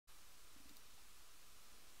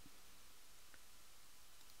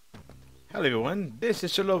Hello everyone, this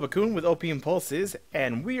is Shalovakun with Opium Pulses,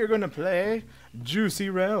 and we are going to play Juicy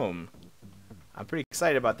Realm. I'm pretty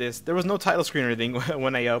excited about this. There was no title screen or anything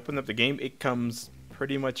when I opened up the game. It comes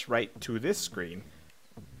pretty much right to this screen.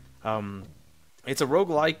 It's a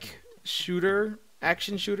roguelike shooter,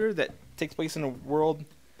 action shooter that takes place in a world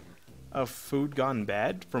of food gone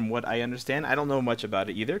bad, from what I understand. I don't know much about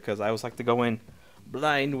it either, because I always like to go in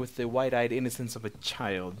blind with the wide-eyed innocence of a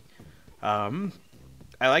child.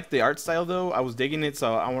 I like the art style though. I was digging it,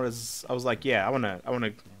 so I was like, yeah, I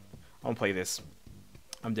wanna play this.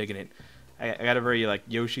 I'm digging it. I got a very like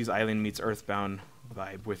Yoshi's Island meets Earthbound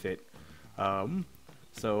vibe with it.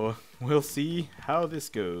 So we'll see how this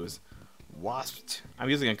goes. Wasp.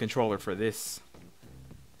 I'm using a controller for this.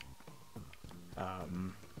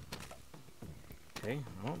 Okay.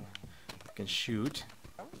 Oh, I can shoot.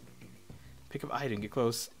 Pick up item, get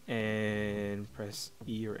close, and press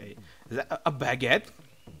E or A. Is that a baguette?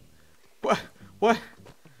 What? What?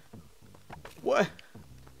 What?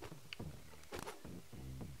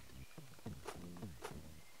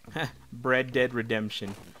 Bread Dead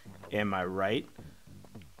Redemption. Am I right?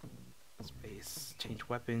 Space. Change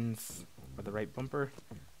weapons. With the right bumper.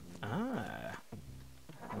 Ah.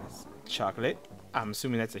 That's chocolate. I'm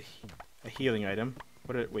assuming that's a healing item.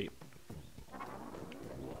 What? Wait.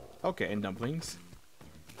 Okay, and dumplings.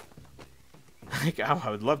 I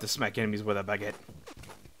would love to smack enemies with a baguette.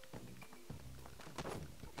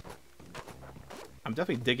 I'm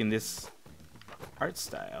definitely digging this art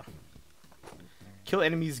style. Kill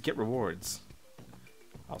enemies, get rewards.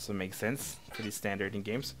 Also makes sense. Pretty standard in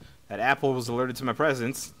games. That apple was alerted to my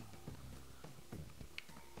presence.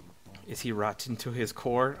 Is he rotten to his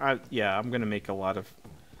core? Yeah, I'm gonna make a lot of...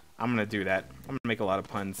 I'm gonna do that. I'm gonna make a lot of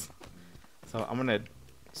puns. So I'm gonna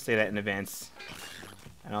say that in advance.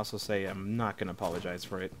 And also say I'm not gonna apologize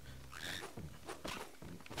for it.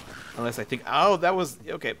 Unless I think... Oh, that was...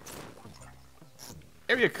 Okay.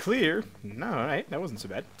 Area clear. No, alright. That wasn't so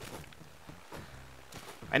bad.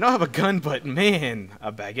 I know I have a gun, but man,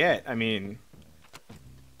 a baguette. I mean...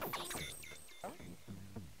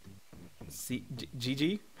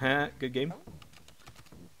 GG? Huh? Good game.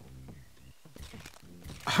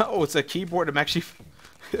 Oh, it's a keyboard. I'm actually...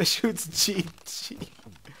 It shoots GG.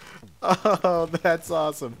 Oh, that's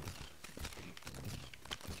awesome.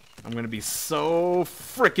 I'm gonna be so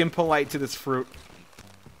freaking polite to this fruit.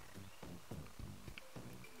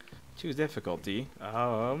 Choose difficulty.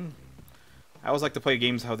 I always like to play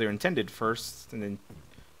games how they're intended first, and then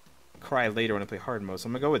cry later when I play hard mode. So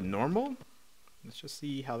I'm gonna go with normal. Let's just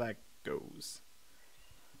see how that goes.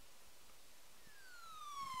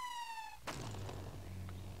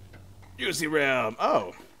 Juicy Realm.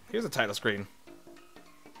 Oh, here's a title screen.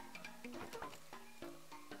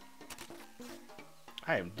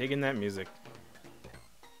 I am digging that music.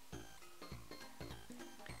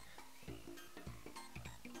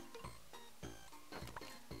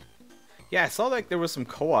 Yeah, I saw like there was some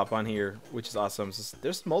co-op on here, which is awesome. So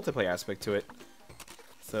there's a multiplayer aspect to it,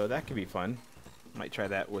 so that could be fun. Might try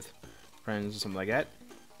that with friends or something like that.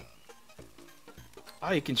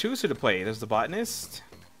 Oh, you can choose who to play. There's the botanist.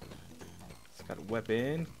 It's got a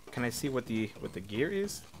weapon. Can I see what the gear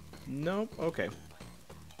is? Nope. Okay.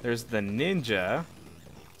 There's the ninja.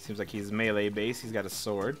 Seems like he's melee based. He's got a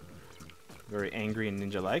sword. Very angry and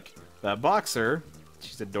ninja-like. The boxer.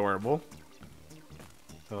 She's adorable.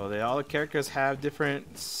 So all the characters have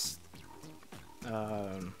different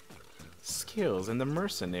skills. And the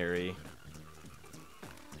mercenary.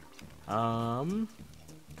 How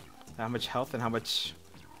much health and how much...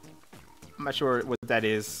 I'm not sure what that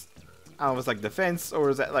is. I don't know if it's like defense or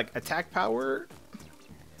is that like attack power?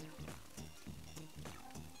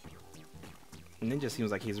 Ninja seems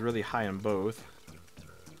like he's really high on both.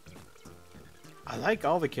 I like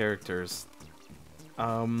all the characters.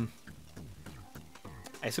 I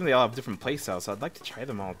assume they all have different playstyles, so I'd like to try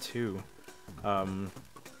them all too. Man,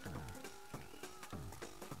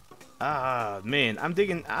 I'm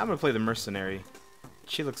gonna play the mercenary.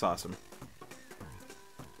 She looks awesome.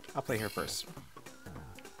 I'll play her first.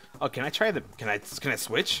 Oh, can I try the... Can I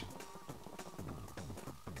switch?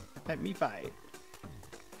 Let me fight.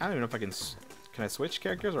 I don't even know if I can... Can I switch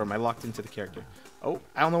characters, or am I locked into the character? Oh,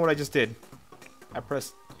 I don't know what I just did. I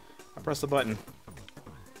pressed the button.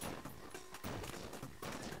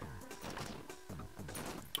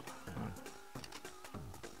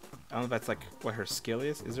 I don't know if that's like what her skill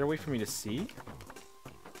is. Is there a way for me to see?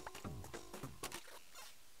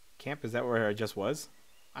 Camp, is that where I just was?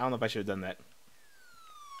 I don't know if I should have done that.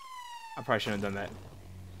 I probably shouldn't have done that.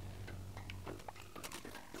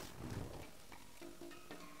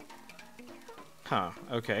 Huh,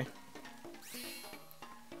 okay.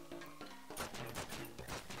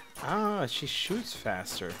 Ah, she shoots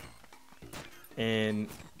faster. And...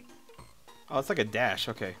 oh, it's like a dash.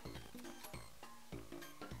 Okay.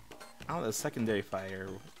 Oh, the secondary fire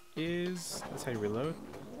is... that's how you reload.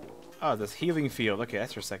 Oh, this healing field. Okay,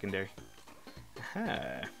 that's your secondary.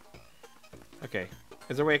 Aha. Okay.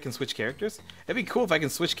 Is there a way I can switch characters? It'd be cool if I can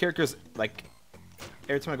switch characters, like,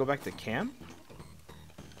 every time I go back to camp.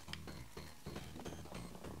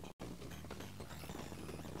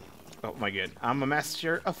 Oh my god. I'm a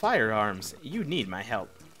master of firearms. You need my help.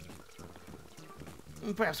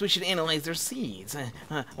 Perhaps we should analyze their seeds.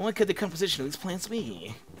 What could the composition of these plants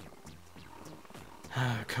be?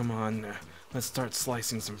 Come on. Let's start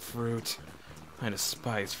slicing some fruit. I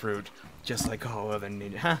despise fruit, just like all other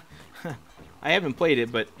ninja. I haven't played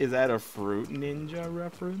it, but is that a Fruit Ninja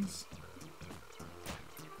reference?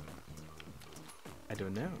 I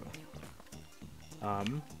don't know.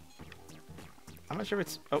 I'm not sure if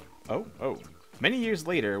it's... oh. Many years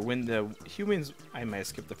later, when the humans... I might have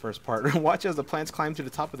skipped the first part. Watch as the plants climb to the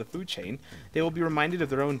top of the food chain, they will be reminded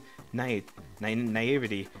of their own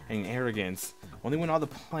naivety and arrogance. Only when all the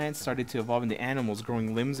plants started to evolve into animals,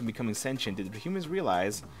 growing limbs and becoming sentient, did the humans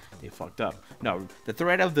realize they fucked up. No, the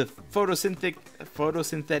threat of the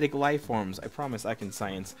photosynthetic life forms. I promise I can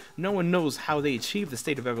science. No one knows how they achieved the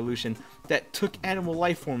state of evolution that took animal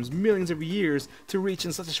life forms millions of years to reach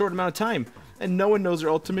in such a short amount of time. And no one knows their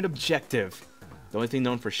ultimate objective. The only thing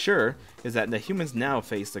known for sure is that the humans now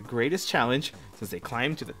face the greatest challenge since they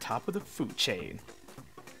climbed to the top of the food chain.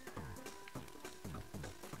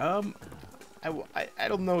 I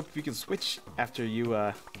don't know if you can switch after you,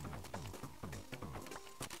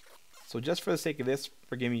 So just for the sake of this,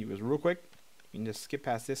 forgive me, it was real quick. You can just skip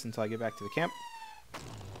past this until I get back to the camp.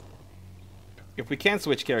 If we can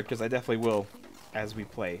switch characters, I definitely will as we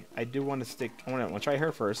play. I do want to stick... I want to try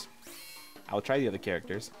her first. I'll try the other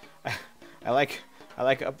characters. I like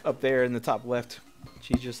up there in the top left.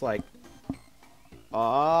 She's just like...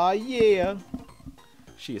 aw, yeah.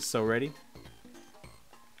 She is so ready.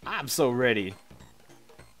 I'm so ready.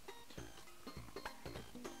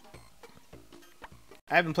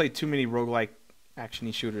 I haven't played too many roguelike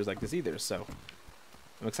action-y shooters like this either, so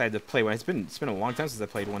I'm excited to play one. It's been a long time since I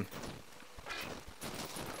played one.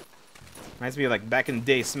 Reminds me of like back in the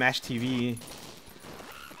day, Smash TV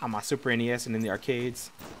on my Super NES and in the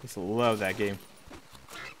arcades. I used to love that game.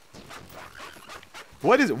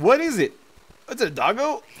 What is it? What is it? It's a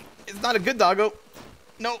doggo? It's not a good doggo.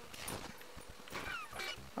 Nope.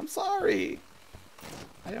 I'm sorry.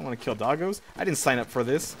 I didn't want to kill doggos. I didn't sign up for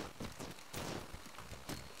this.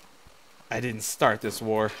 I didn't start this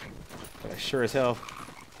war, but I sure as hell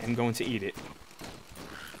am going to eat it.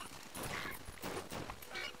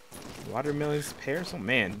 Watermelons, pears. Oh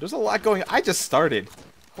man, there's a lot going on. I just started.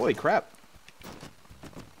 Holy crap.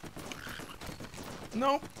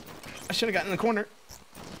 Nope. I should have gotten in the corner.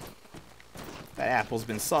 That apple's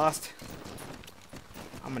been sauced.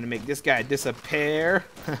 I'm gonna make this guy disappear.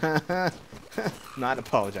 Not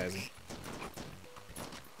apologizing.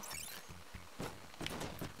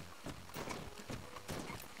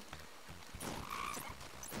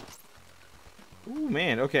 Ooh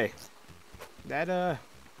man, okay. That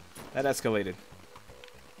escalated.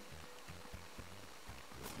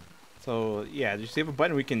 So yeah, just have a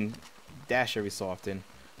button we can dash every so often.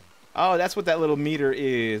 Oh, that's what that little meter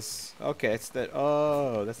is. Okay, it's that.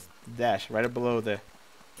 Oh, that's the dash right up below the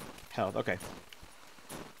health. Okay.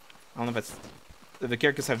 I don't know if the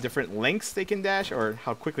characters have different lengths they can dash or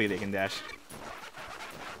how quickly they can dash.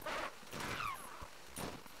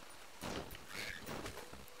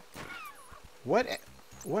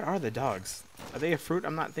 What are the dogs? Are they a fruit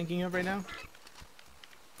I'm not thinking of right now?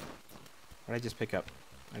 What did I just pick up?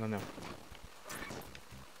 I don't know.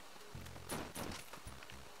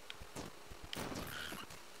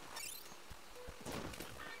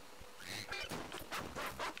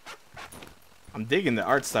 I'm digging the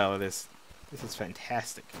art style of this. This is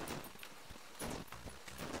fantastic.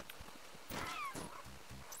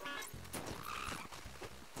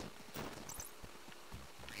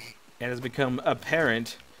 It has become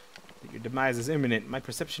apparent that your demise is imminent. My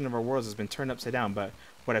perception of our worlds has been turned upside down by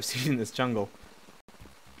what I've seen in this jungle.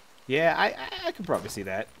 Yeah, I could probably see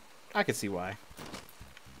that. I could see why.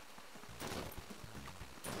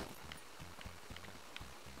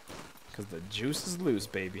 Because the juice is loose,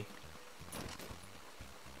 baby.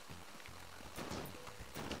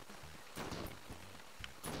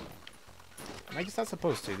 Am I just not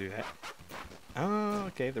supposed to do that? Oh,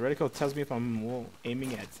 okay. The reticle tells me if I'm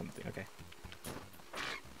aiming at something. Okay.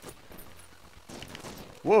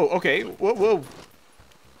 Whoa, okay. Whoa, whoa.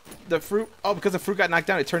 The fruit... Oh, because the fruit got knocked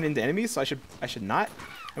down, it turned into enemies, so I should not?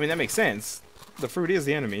 I mean, that makes sense. the fruit is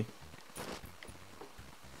the enemy.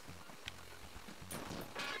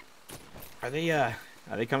 Are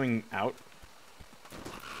they coming out?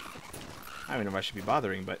 I don't know if I should be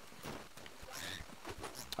bothering, but...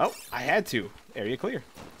 Oh, I had to. Area clear.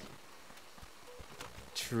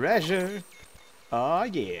 Treasure. Oh,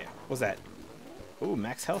 yeah. What's that? Ooh,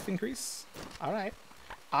 max health increase. Alright.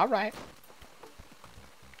 Alright.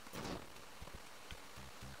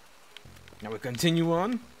 Now we continue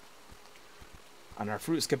on our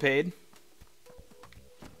fruit escapade.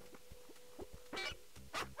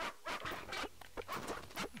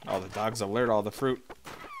 Oh, the dogs alert all the fruit.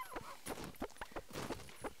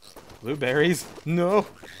 Blueberries? No!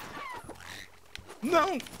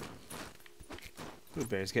 No!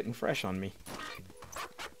 Blueberries getting fresh on me.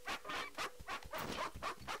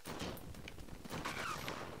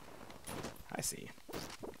 I see.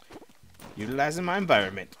 Utilizing my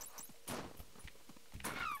environment.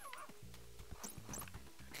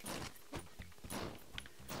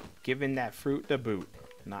 Giving that fruit the boot.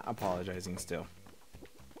 Not apologizing still.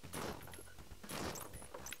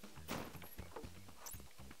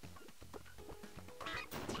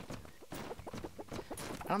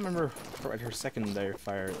 I don't remember what her secondary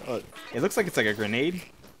fire. Oh, it looks like it's like a grenade.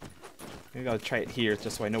 Maybe I'll try it here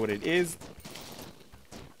just so I know what it is.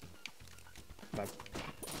 By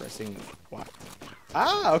pressing what?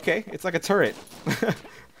 Ah, okay. It's like a turret.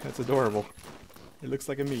 That's adorable. It looks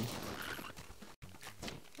like a me.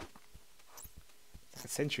 It's like a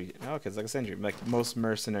sentry. No, okay, it's like a sentry. Like most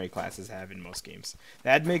mercenary classes have in most games.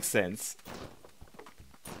 That makes sense.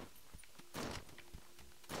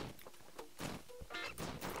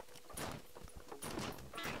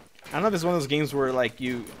 I don't know if it's one of those games where, like,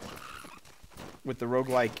 you, with the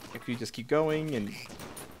roguelike, if you just keep going and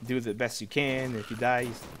do the best you can, and if you die,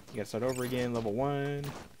 you gotta start over again, level 1.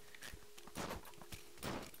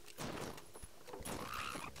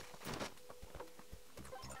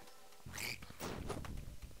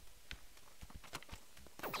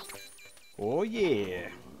 Oh, yeah.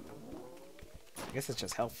 I guess it's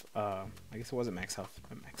just health. I guess it wasn't max health.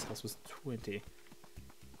 Max health was 20.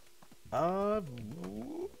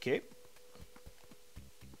 Okay.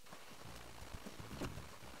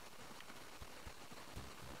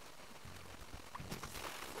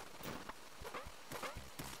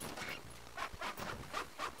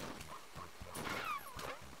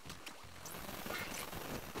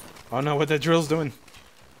 Oh no, what that drill's doing?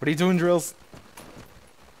 What are you doing, drills?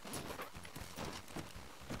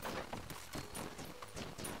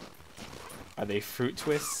 Are they fruit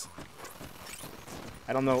twists?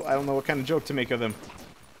 I don't know what kind of joke to make of them.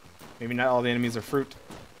 Maybe not all the enemies are fruit.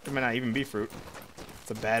 They might not even be fruit.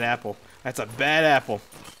 It's a bad apple. That's a bad apple.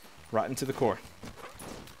 Rotten to the core.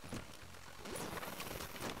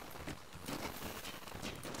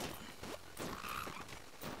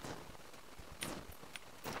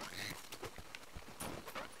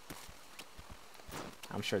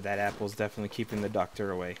 I'm sure that apple's definitely keeping the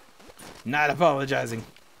doctor away. Not apologizing.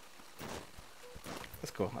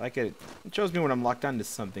 That's cool. I like it. It shows me when I'm locked onto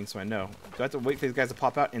something, so I know. Do I have to wait for these guys to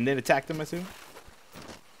pop out and then attack them, I assume?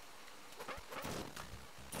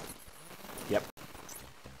 Yep.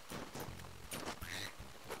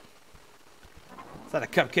 Is that a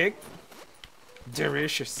cupcake?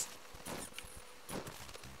 Delicious.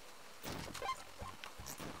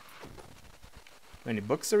 Any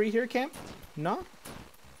books to read here, Camp? No?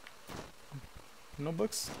 No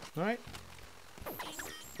books? Alright.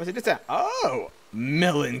 What's it? This at? Oh!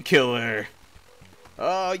 Melon killer.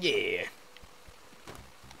 Oh yeah.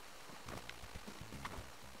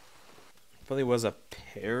 Probably was a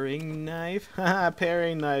paring knife. Haha,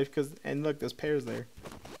 paring knife. And look, there's pears there.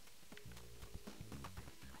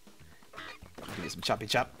 Give me some choppy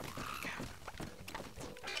chop.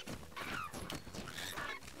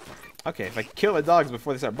 Okay, if I kill the dogs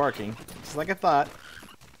before they start barking, just like I thought,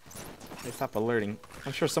 they stop alerting.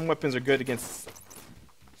 I'm sure some weapons are good against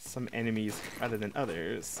some enemies rather than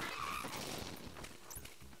others.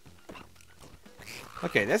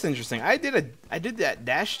 Okay, that's interesting. I did that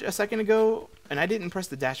dash a second ago, and I didn't press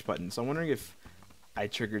the dash button. So I'm wondering if I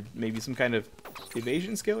triggered maybe some kind of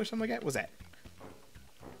evasion skill or something like that. What's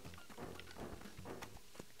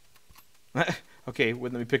that? Okay,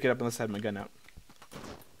 wouldn't let me pick it up unless I had my gun out.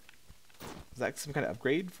 Is that some kind of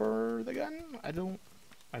upgrade for the gun? I don't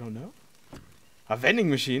know. A vending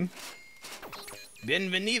machine.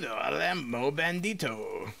 Bienvenido al Lambo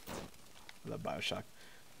Bandito. I love Bioshock.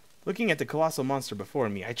 Looking at the colossal monster before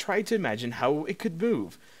me, I tried to imagine how it could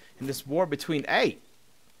move in this war between... Hey!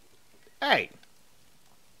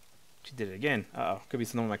 She did it again. Uh-oh. Could be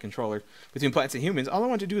something with my controller. Between plants and humans, all I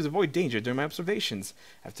want to do is avoid danger during my observations.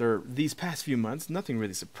 After these past few months, nothing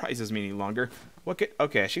really surprises me any longer.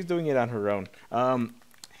 Okay, she's doing it on her own.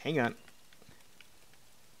 Hang on.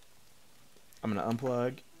 I'm gonna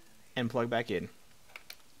unplug and plug back in.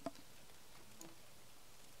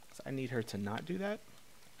 So I need her to not do that.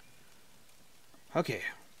 Okay.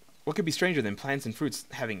 What could be stranger than plants and fruits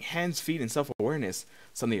having hands, feet, and self-awareness?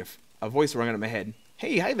 Suddenly a voice rang out in my head.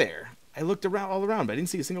 Hey, hi there. I looked all around, but I didn't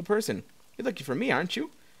see a single person. You're looking for me, aren't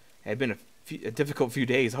you? It had been a difficult few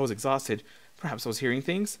days. I was exhausted. Perhaps I was hearing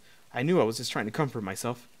things. I knew I was just trying to comfort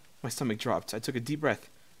myself. My stomach dropped. I took a deep breath.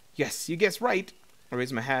 Yes, you guessed right. I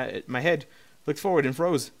raised my head, looked forward, and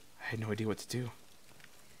froze. I had no idea what to do.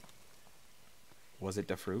 Was it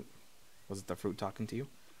the fruit? Was it the fruit talking to you?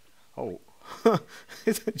 Oh,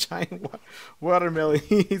 it's a giant watermelon.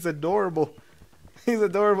 He's adorable. He's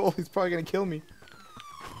adorable. He's probably going to kill me.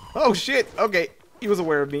 Oh, shit. Okay. He was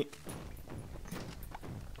aware of me.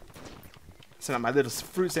 Send out my little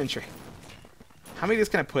fruit sentry. How many of these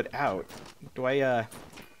can I put out?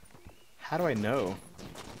 How do I know?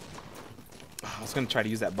 Oh, I was going to try to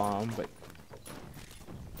use that bomb, but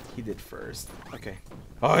he did first. Okay.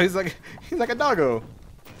 Oh, he's like a doggo.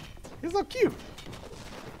 He's so cute.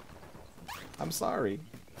 I'm sorry.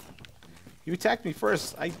 You attacked me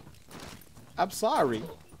first. I'm sorry.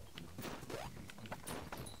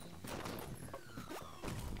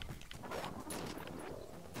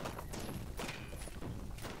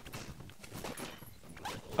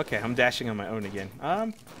 Okay, I'm dashing on my own again.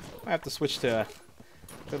 I have to switch to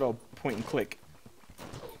good old point and click.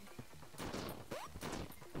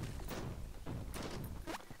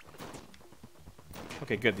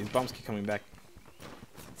 Okay, good. These bombs keep coming back.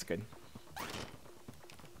 That's good.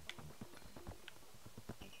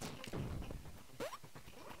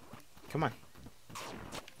 Come on.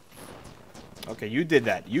 Okay, you did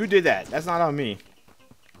that. You did that. That's not on me.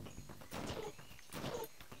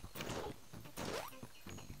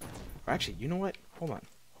 Or actually, you know what? Hold on.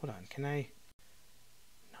 Hold on. Can I...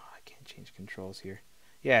 No, I can't change controls here.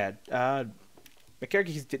 Yeah, my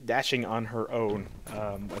character keeps dashing on her own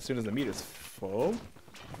as soon as the meter's full.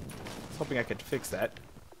 I was hoping I could fix that.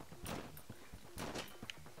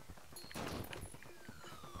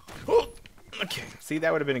 Oh! Okay, see,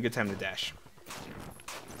 that would have been a good time to dash.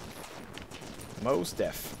 Most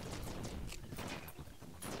def.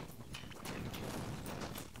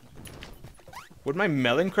 Would my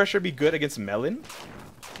melon crusher be good against melon?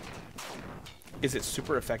 Is it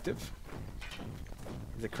super effective?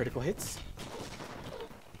 Is it critical hits?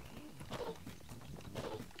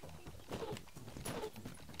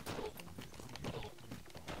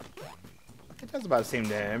 It does about the same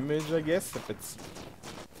damage, I guess, if it's...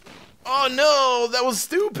 Oh no! That was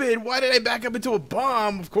stupid! Why did I back up into a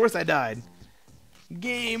bomb? Of course I died.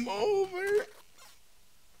 Game over!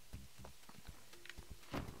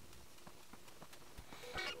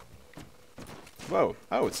 Whoa.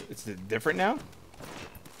 Oh, it's different now?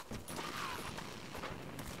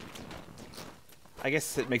 I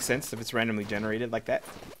guess it makes sense if it's randomly generated like that.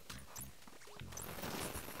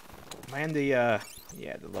 Am I in the,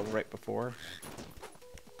 yeah, the level right before?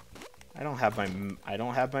 I don't have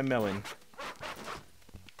my melon.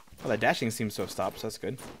 Well, the dashing seems to have stopped, so that's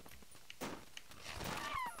good.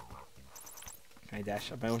 Can I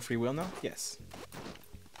dash of my own free will now? Yes.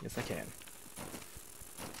 Yes, I can.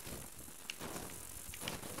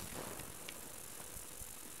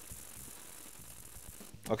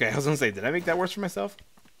 Okay, I was gonna say, did I make that worse for myself?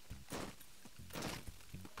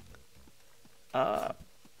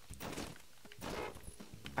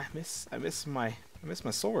 I miss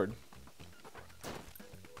my sword.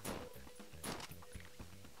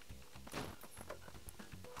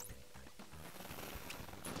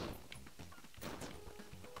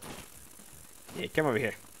 Yeah, come over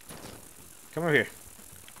here. Come over here.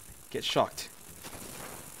 Get shocked.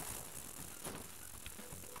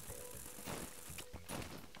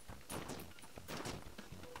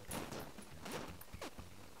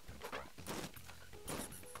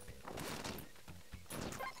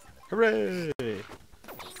 Hooray!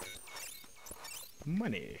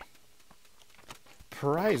 Money.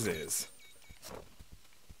 Prizes.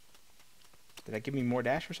 Did that give me more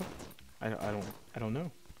dash or something? I don't know.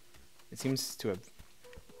 It seems to have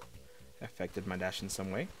affected my dash in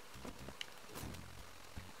some way.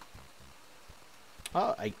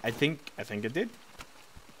 Oh, I think it did.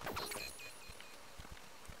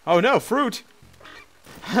 Oh no, fruit!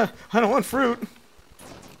 I don't want fruit!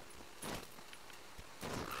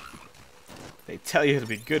 They tell you it'll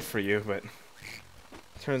be good for you, but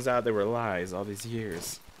turns out they were lies all these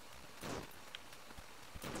years.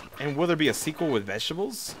 And will there be a sequel with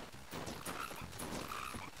vegetables?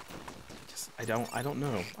 I don't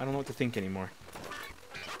know. I don't know what to think anymore.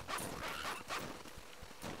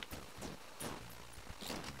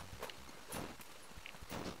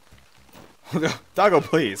 Doggo,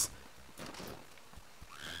 please.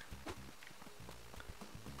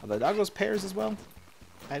 Are the doggos pears as well?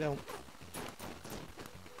 I don't.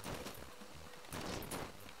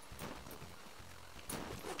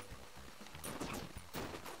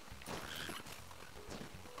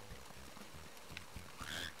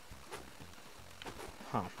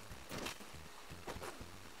 Huh.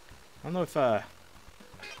 I don't know if,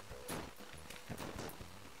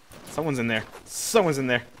 someone's in there. Someone's in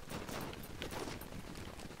there.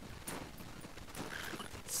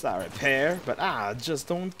 Sorry, pear, but I just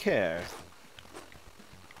don't care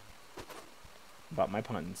about my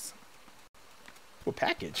puns. Oh,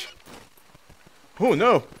 package. Oh,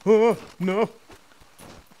 no. Oh, no.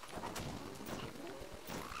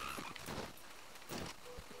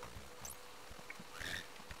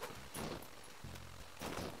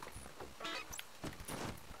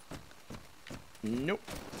 Nope.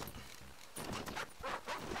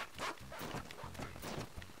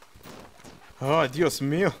 Oh, Dios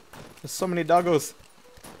mío. There's so many doggos.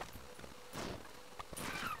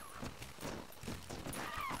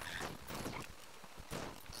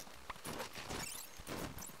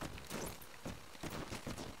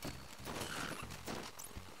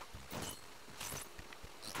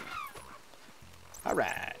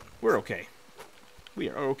 Alright. We're okay. We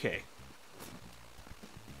are okay.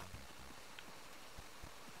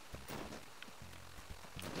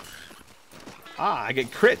 Ah, I get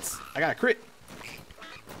crits. I got a crit.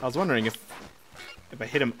 I was wondering if I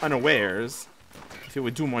hit him unawares, if it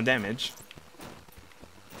would do more damage.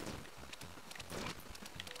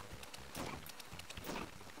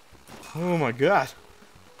 Oh my god.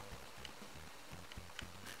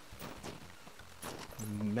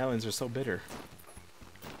 Melons are so bitter.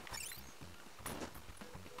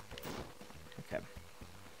 Okay.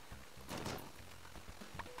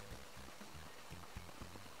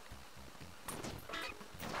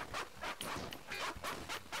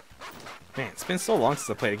 Man, it's been so long since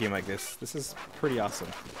I played a game like this. This is pretty awesome.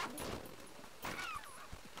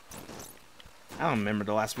 I don't remember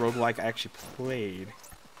the last roguelike I actually played.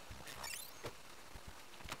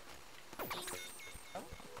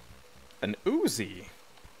 An Uzi.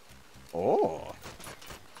 Oh.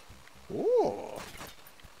 Oh.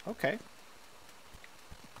 Okay.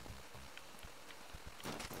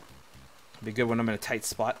 Be good when I'm in a tight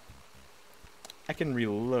spot. I can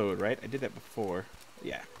reload, right? I did that before.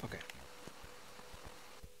 Yeah, okay.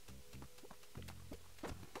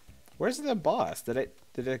 Where's the boss? Did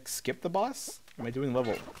I skip the boss? Am I doing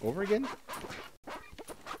level over again?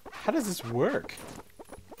 How does this work?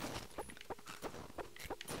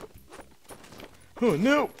 Oh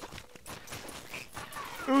no!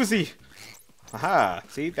 Uzi! Aha!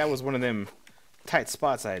 See, that was one of them tight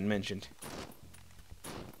spots I had mentioned.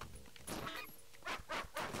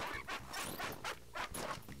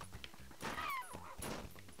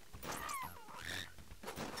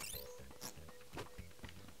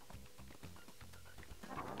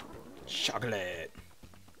 Chocolate.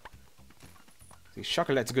 See,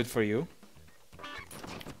 chocolate's good for you.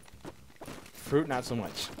 Fruit, not so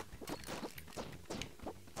much.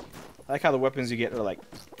 I like how the weapons you get are like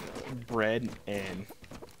bread and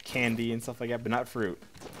candy and stuff like that, but not fruit.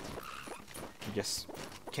 You just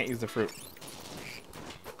can't use the fruit.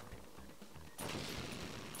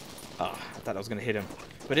 Oh, I thought I was gonna hit him,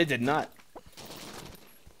 but it did not.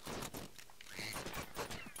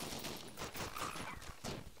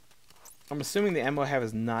 I'm assuming the ammo I have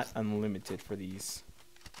is not unlimited for these.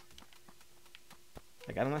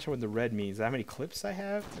 Like, I'm not sure what the red means. Is that how many clips I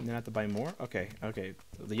have? And then I have to buy more? Okay, okay.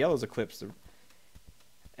 So the yellow's the clips,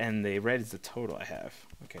 and the red is the total I have.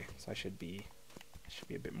 Okay, so I should be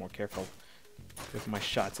a bit more careful with my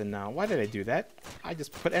shots. And now, why did I do that? I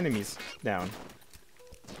just put enemies down.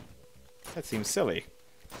 That seems silly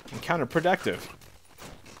and counterproductive.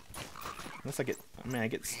 Unless I get, I mean, I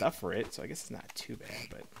get stuff for it, so I guess it's not too bad,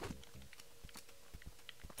 but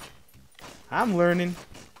I'm learning.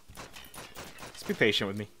 Just be patient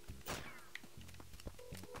with me.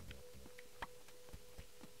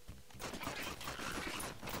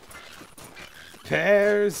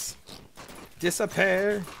 Pears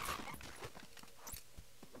disappear.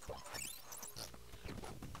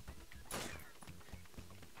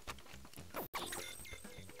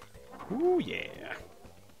 Ooh yeah,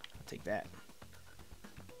 I'll take that.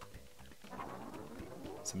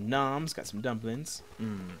 Some noms, got some dumplings.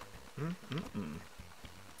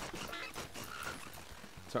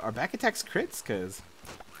 So are back attacks crits? Because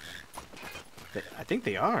I think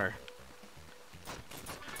they are.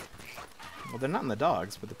 Well, they're not in the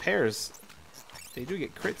dogs, but the pairs, they do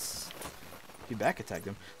get crits if you back attack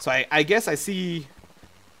them. So I guess I see...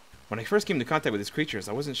 When I first came into contact with these creatures,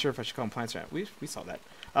 I wasn't sure if I should call them plants or not. We saw that.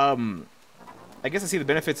 I guess I see the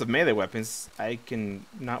benefits of melee weapons. I can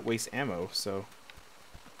not waste ammo, so...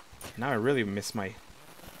 Now I really miss my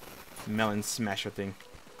melon smasher thing.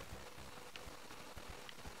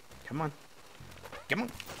 Come on. Come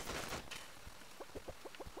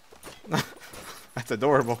on. That's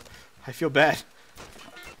adorable. I feel bad.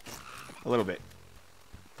 A little bit.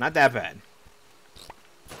 Not that bad.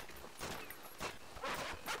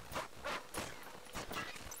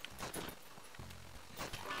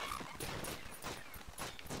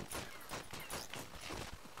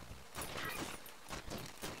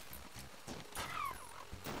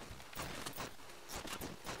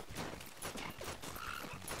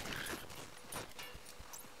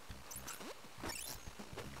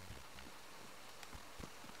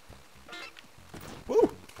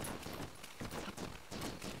 Woo!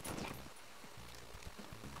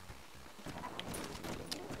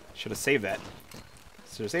 Should have saved that.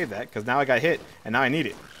 Should have saved that, because now I got hit, and now I need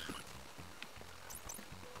it.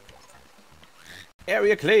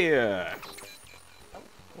 Area clear!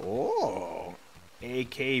 Oh!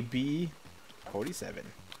 AKB 47.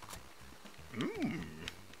 I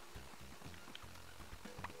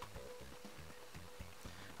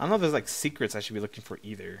don't know if there's like secrets I should be looking for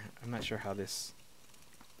either. I'm not sure how this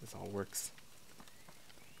all works.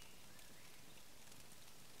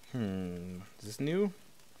 Is this new?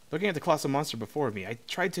 Looking at the colossal monster before me, I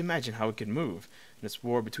tried to imagine how it could move. In this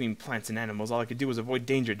war between plants and animals, all I could do was avoid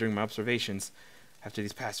danger during my observations. After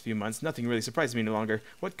these past few months, nothing really surprises me any longer.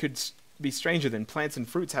 What could be stranger than plants and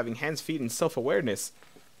fruits having hands, feet, and self-awareness?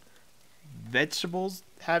 Vegetables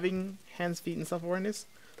having hands, feet, and self-awareness?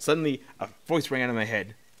 Suddenly, a voice rang out of my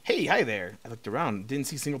head. Hey, hi there. I looked around, didn't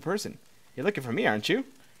see a single person. You're looking for me, aren't you?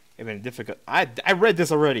 It's been difficult. I read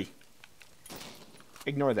this already.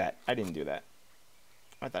 Ignore that. I didn't do that.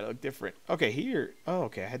 I thought it looked different. Okay, here. Oh,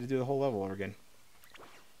 okay. I had to do the whole level over again.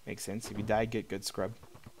 Makes sense. If you die, get good scrub.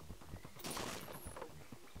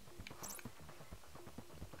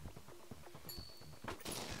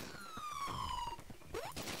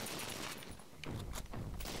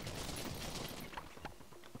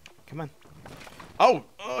 Come on. Oh,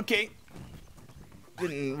 okay.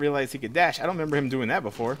 Didn't realize he could dash. I don't remember him doing that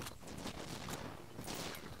before.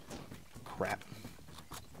 Crap.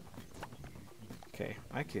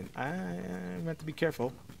 Okay, I meant to be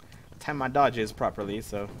careful. Time my dodges properly,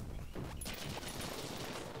 so.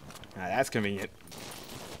 Ah, that's convenient.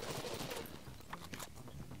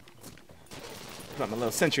 Put on my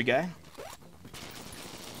little sentry guy.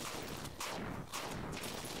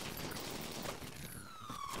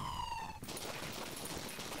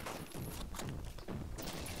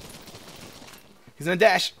 He's gonna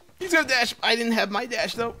dash. He's gonna dash. I didn't have my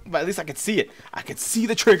dash though, but at least I could see it. I could see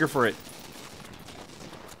the trigger for it.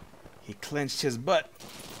 He clenched his butt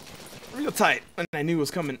real tight, and I knew it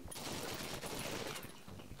was coming.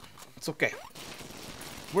 It's okay.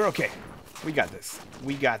 We're okay. We got this.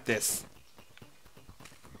 We got this.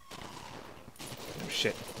 Oh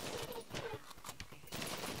shit.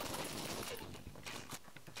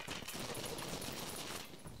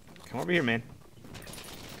 Come over here, man.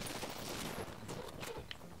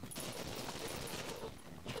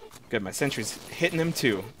 Good, my sentry's hitting him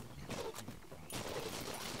too.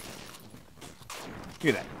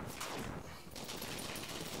 Look at that.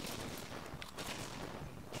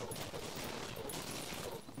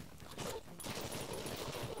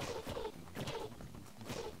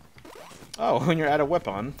 Oh, when you're out of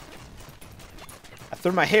weapon. I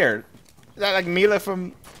threw my hair. Is that like Mila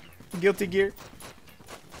from Guilty Gear?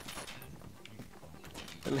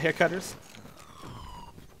 Little hair cutters.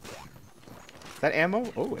 Is that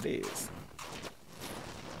ammo? Oh, it is.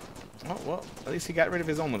 Oh, well, at least he got rid of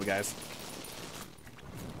his own little guys.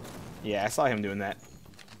 Yeah, I saw him doing that.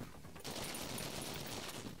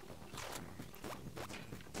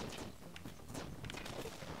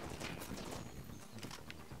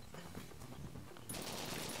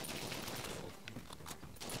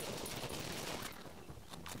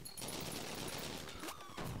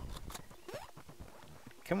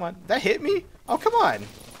 Come on. That hit me? Oh, come on.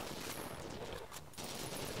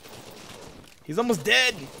 He's almost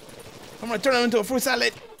dead. I'm gonna turn him into a fruit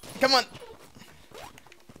salad. Come on.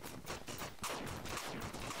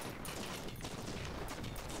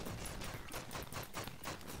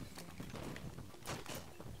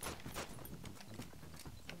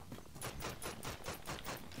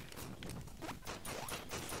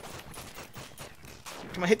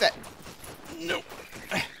 Come on, hit that. No.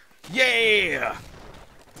 Yeah.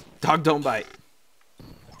 Dog don't bite.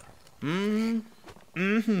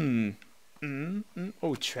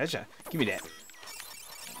 Oh, treasure. Give me that.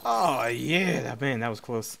 Oh, yeah. Man, that was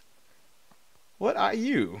close. What are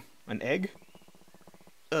you? An egg?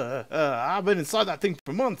 I've been inside that thing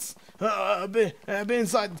for months. I've been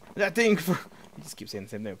inside that thing for... You just keep saying the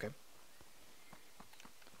same thing, okay?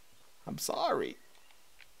 I'm sorry.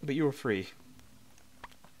 But you were free.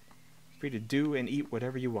 Free to do and eat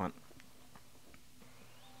whatever you want.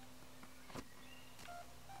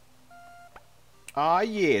 Oh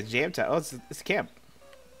yeah, it's jam time. Oh, it's camp.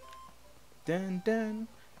 Dun, dun,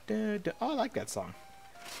 dun, dun. Oh, I like that song.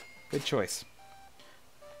 Good choice.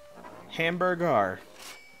 Hamburger.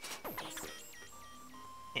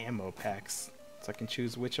 Ammo packs. So I can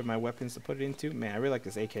choose which of my weapons to put it into. Man, I really like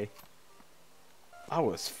this AK.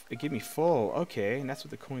 Oh, it gave me full. Okay, and that's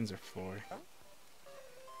what the coins are for.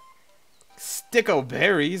 Sticko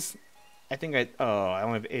berries. I think I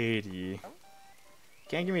only have 80.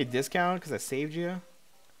 Can't give me a discount because I saved you.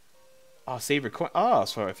 Oh, save your coin. Oh,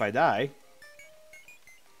 so if I die.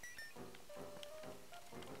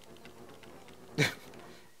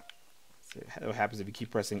 So what happens if you keep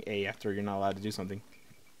pressing A after you're not allowed to do something?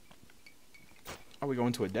 Oh, we're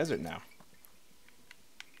going to a desert now.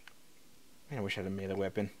 Man, I wish I'd have made a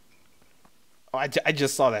weapon. Oh, I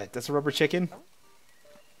just saw that. That's a rubber chicken?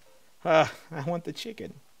 I want the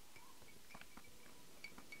chicken.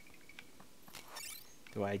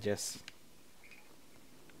 Do I just...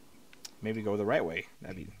 maybe go the right way?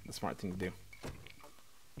 That'd be the smart thing to do.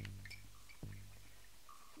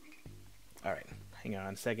 Alright, hang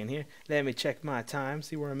on a second here. Let me check my time,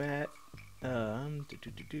 see where I'm at.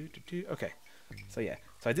 Okay, so yeah.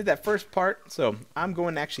 So I did that first part, so I'm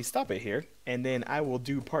going to actually stop it here, and then I will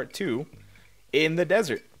do part 2 in the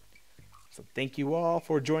desert. So thank you all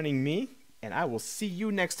for joining me, and I will see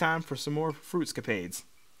you next time for some more Fruitscapades.